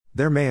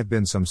There may have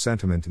been some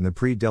sentiment in the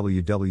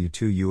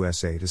pre-WW2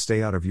 USA to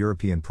stay out of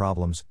European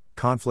problems,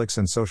 conflicts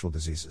and social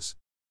diseases.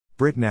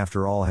 Britain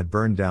after all had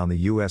burned down the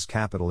US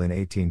capital in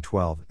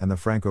 1812 and the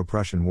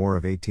Franco-Prussian War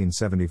of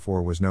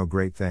 1874 was no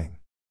great thing.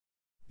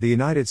 The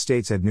United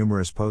States had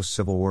numerous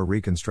post-Civil War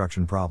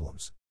Reconstruction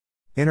problems.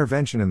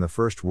 Intervention in the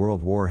First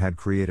World War had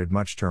created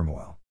much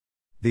turmoil.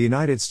 The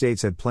United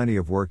States had plenty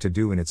of work to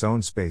do in its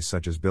own space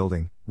such as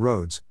building,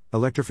 roads,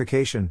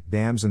 electrification,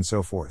 dams and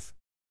so forth.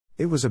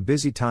 It was a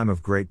busy time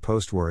of great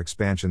post-war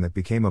expansion that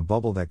became a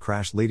bubble that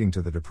crashed leading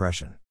to the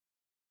Depression.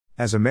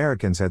 As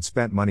Americans had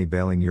spent money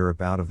bailing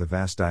Europe out of the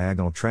vast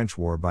diagonal trench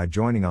war by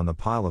joining on the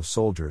pile of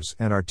soldiers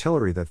and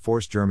artillery that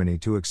forced Germany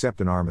to accept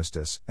an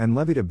armistice and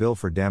levied a bill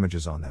for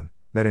damages on them,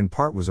 that in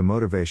part was a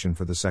motivation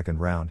for the second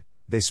round,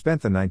 they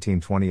spent the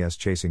 1920s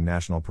chasing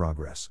national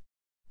progress.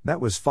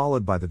 That was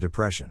followed by the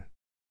Depression.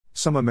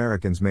 Some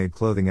Americans made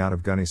clothing out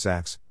of gunny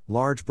sacks,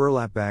 large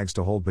burlap bags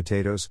to hold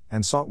potatoes,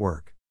 and sought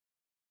work.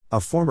 A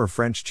former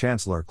French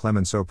Chancellor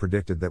Clemenceau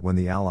predicted that when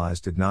the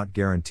Allies did not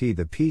guarantee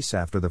the peace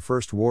after the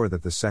First War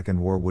that the Second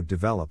War would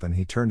develop, and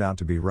he turned out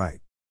to be right.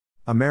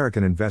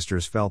 American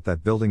investors felt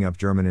that building up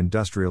German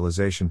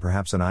industrialization,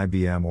 perhaps an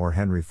IBM or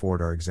Henry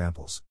Ford are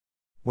examples,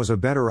 was a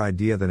better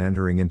idea than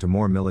entering into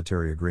more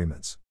military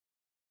agreements.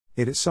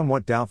 It is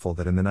somewhat doubtful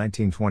that in the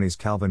 1920s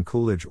Calvin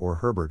Coolidge or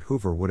Herbert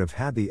Hoover would have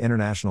had the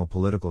international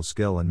political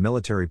skill and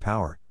military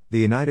power. The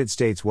United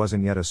States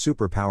wasn't yet a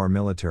superpower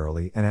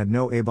militarily and had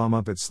no A-bomb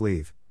up its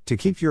sleeve to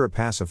keep Europe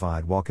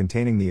pacified while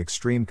containing the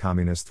extreme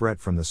communist threat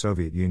from the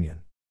Soviet Union.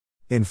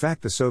 In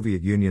fact, the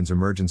Soviet Union's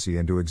emergency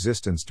into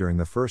existence during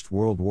the First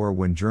World War,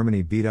 when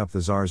Germany beat up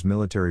the Tsar's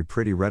military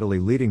pretty readily,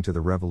 leading to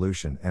the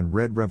Revolution and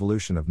Red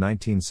Revolution of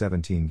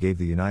 1917, gave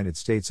the United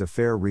States a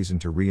fair reason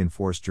to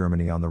reinforce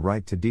Germany on the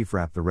right to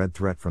defrap the Red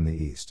threat from the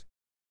East.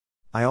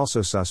 I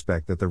also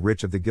suspect that the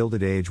rich of the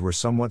Gilded Age were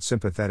somewhat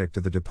sympathetic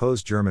to the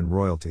deposed German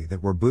royalty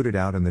that were booted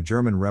out in the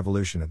German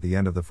Revolution at the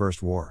end of the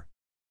First War.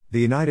 The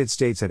United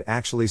States had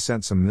actually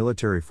sent some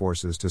military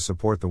forces to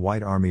support the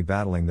White Army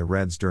battling the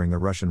Reds during the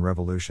Russian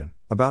Revolution,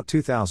 about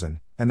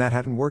 2000, and that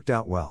hadn't worked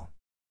out well.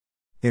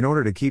 In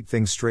order to keep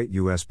things straight,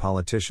 US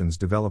politicians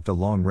developed a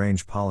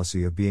long-range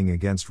policy of being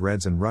against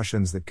Reds and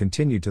Russians that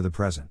continued to the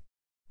present.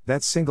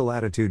 That single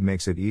attitude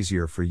makes it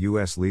easier for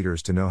US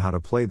leaders to know how to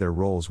play their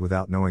roles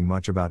without knowing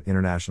much about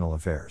international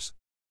affairs.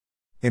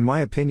 In my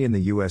opinion, the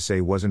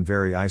USA wasn't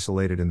very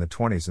isolated in the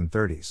 20s and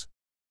 30s.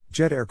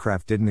 Jet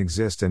aircraft didn't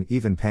exist and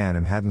even Pan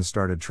Am hadn't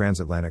started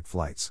transatlantic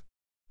flights.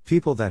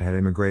 People that had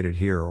immigrated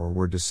here or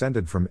were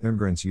descended from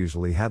immigrants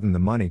usually hadn't the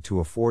money to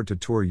afford to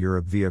tour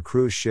Europe via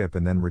cruise ship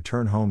and then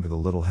return home to the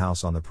little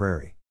house on the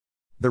prairie.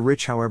 The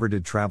rich, however,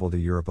 did travel to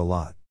Europe a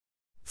lot.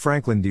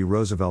 Franklin D.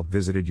 Roosevelt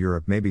visited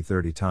Europe maybe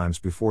 30 times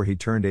before he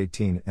turned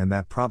 18, and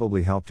that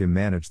probably helped him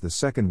manage the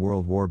Second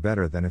World War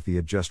better than if he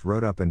had just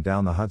rowed up and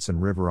down the Hudson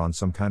River on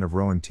some kind of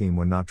rowing team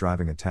when not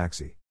driving a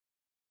taxi.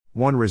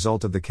 One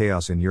result of the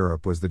chaos in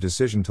Europe was the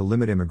decision to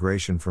limit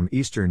immigration from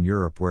Eastern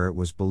Europe, where it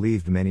was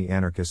believed many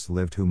anarchists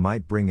lived who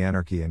might bring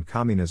anarchy and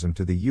communism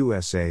to the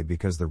USA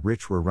because the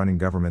rich were running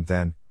government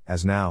then,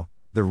 as now.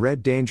 The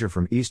Red Danger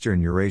from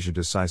Eastern Eurasia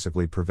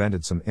decisively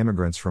prevented some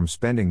immigrants from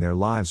spending their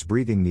lives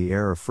breathing the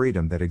air of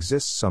freedom that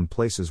exists some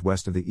places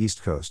west of the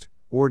East Coast,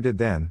 or did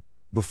then,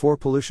 before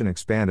pollution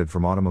expanded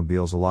from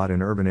automobiles a lot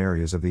in urban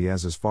areas of the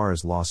as far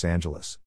as Los Angeles.